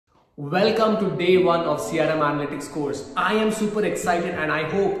Welcome to day one of CRM Analytics course. I am super excited and I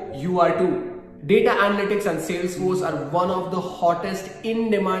hope you are too. Data analytics and Salesforce are one of the hottest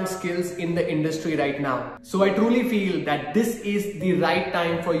in-demand skills in the industry right now. So I truly feel that this is the right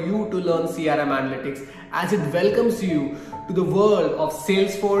time for you to learn CRM Analytics as it welcomes you to the world of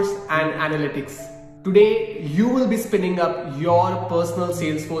Salesforce and Analytics. Today, you will be spinning up your personal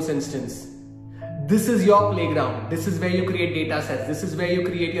Salesforce instance. This is your playground. This is where you create data sets. This is where you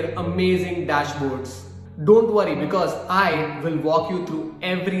create your amazing dashboards. Don't worry because I will walk you through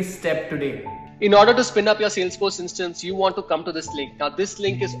every step today. In order to spin up your Salesforce instance, you want to come to this link. Now this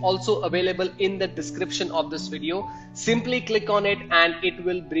link is also available in the description of this video. Simply click on it and it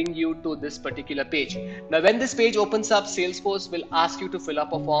will bring you to this particular page. Now when this page opens up, Salesforce will ask you to fill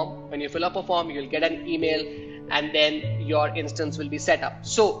up a form. When you fill up a form, you'll get an email and then your instance will be set up.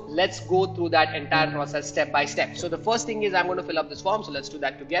 So let's go through that entire process step by step. So the first thing is I'm going to fill up this form. So let's do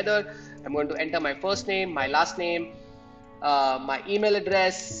that together. I'm going to enter my first name, my last name, my email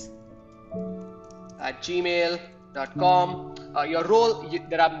address at gmail.com. Your role,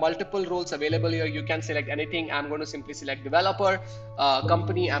 there are multiple roles available here. You can select anything. I'm going to simply select developer.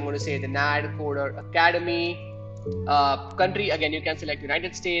 Company, I'm going to say the NAD Coder Academy. Country, again you can select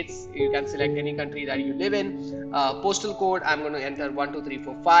United States, you can select any country that you live in. Postal code, I'm going to enter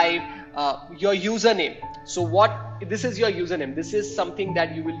 12345. Your username, so this is your username. This is something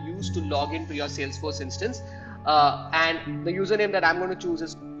that you will use to log into your Salesforce instance, and the username that I'm going to choose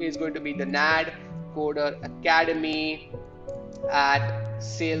is going to be the NAD Coder Academy at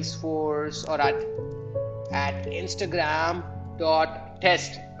Salesforce or at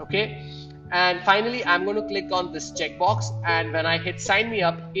Instagram.test. okay. And finally, I'm going to click on this checkbox, and when I hit sign me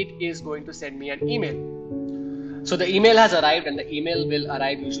up, it is going to send me an email. So the email has arrived, and the email will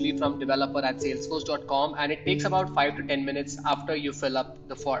arrive usually from developer@salesforce.com, and it takes about 5 to 10 minutes after you fill up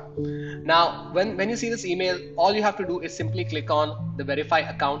the form. Now, when you see this email, all you have to do is simply click on the verify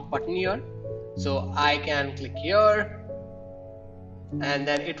account button here. So I can click here, and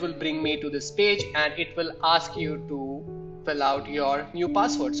then it will bring me to this page, and it will ask you to fill out your new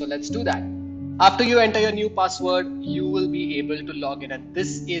password. So let's do that. After you enter your new password, you will be able to log in, and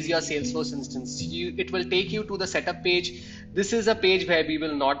this is your Salesforce instance. It will take you to the setup page. This is a page where we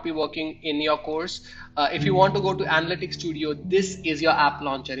will not be working in your course. If you want to go to Analytics Studio, this is your app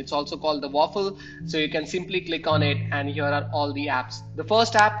launcher. It's also called the waffle. So you can simply click on it, and here are all the apps. The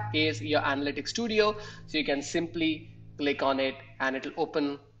first app is your Analytics Studio. So you can simply click on it and it will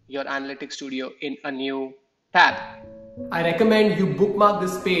open your Analytics Studio in a new tab. I recommend you bookmark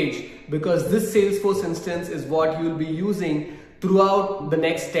this page because this Salesforce instance is what you'll be using throughout the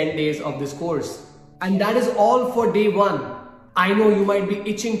next 10 days of this course. And that is all for day one. I know you might be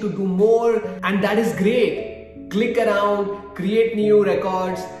itching to do more, and that is great. Click around, create new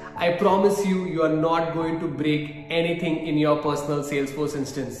records. I promise you, you are not going to break anything in your personal Salesforce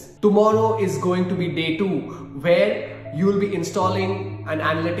instance. Tomorrow is going to be day two, where you will be installing an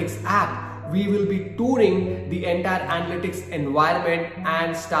analytics app. We will be touring the entire analytics environment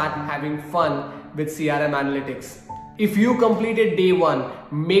and start having fun with CRM Analytics. If you completed day one,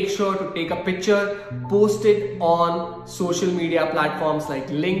 make sure to take a picture, post it on social media platforms like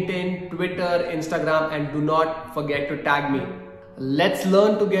LinkedIn, Twitter, Instagram, and do not forget to tag me. Let's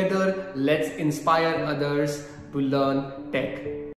learn together. Let's inspire others to learn tech.